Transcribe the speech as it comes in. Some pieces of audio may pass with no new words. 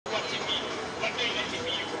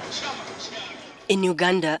In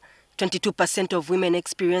Uganda, 22% of women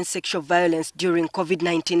experienced sexual violence during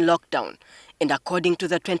COVID-19 lockdown. And according to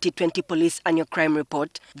the 2020 Police Annual Crime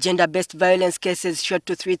Report, gender-based violence cases shot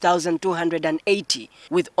to 3,280,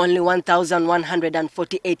 with only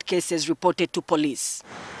 1,148 cases reported to police.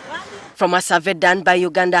 From a survey done by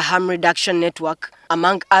Uganda Harm Reduction Network,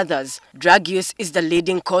 among others, drug use is the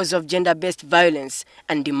leading cause of gender-based violence,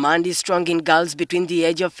 and demand is strong in girls between the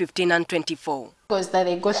age of 15 and 24. Because that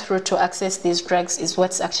they go through to access these drugs is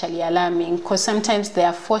what's actually alarming, because sometimes they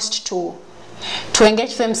are forced to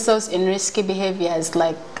engage themselves in risky behaviors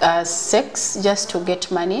like sex just to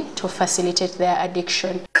get money to facilitate their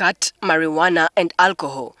addiction. Cut, marijuana and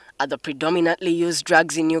alcohol are the predominantly used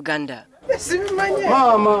drugs in Uganda.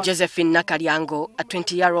 Josephine Nakaryango, a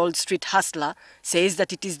 20-year-old street hustler, says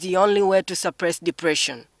that it is the only way to suppress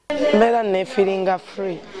depression. Feeling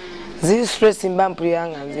free. This stress in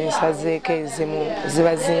Bampuyanga, this has a case,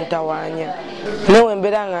 Zibazintawanya. No,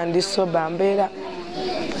 and this so bambera.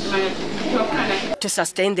 To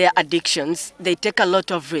sustain their addictions, they take a lot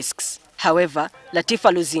of risks. However,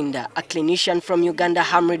 Latifa Luzinda, a clinician from Uganda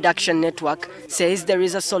Harm Reduction Network, says there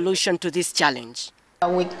is a solution to this challenge.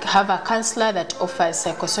 We have a counselor that offers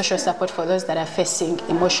psychosocial support for those that are facing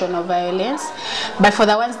emotional violence. But for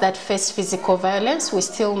the ones that face physical violence, we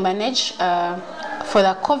still manage. For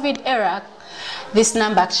the COVID era, this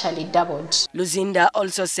number actually doubled. Luzinda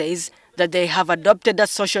also says that they have adopted a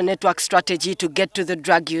social network strategy to get to the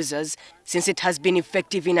drug users, since it has been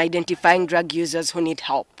effective in identifying drug users who need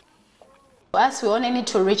help. For us, we only need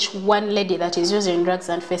to reach one lady that is using drugs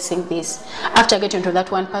and facing this. After getting to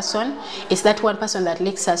that one person, it's that one person that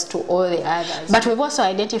links us to all the others. But we've also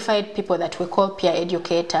identified people that we call peer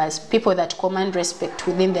educators, people that command respect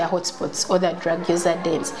within their hotspots or their drug user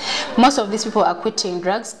dens. Most of these people are quitting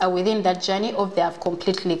drugs, are within that journey, or they have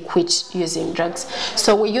completely quit using drugs.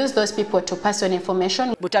 So we use those people to pass on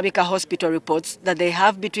information. Butabika Hospital reports that they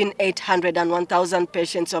have between 800 and 1,000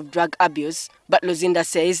 patients of drug abuse, but Luzinda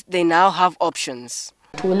says they now have options.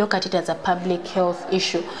 We look at it as a public health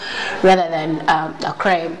issue rather than a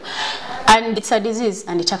crime. And it's a disease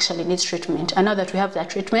and it actually needs treatment. And now that we have that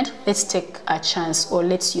treatment, let's take a chance, or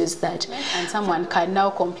let's use that. And someone can now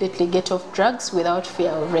completely get off drugs without fear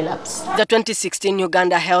of relapse. The 2016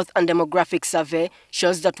 Uganda Health and Demographic Survey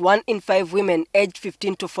shows that 1 in 5 women aged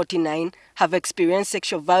 15 to 49 have experienced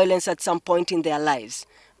sexual violence at some point in their lives,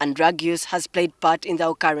 and drug use has played part in the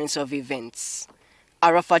occurrence of events.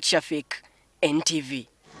 Arafat Shafiq, NTV.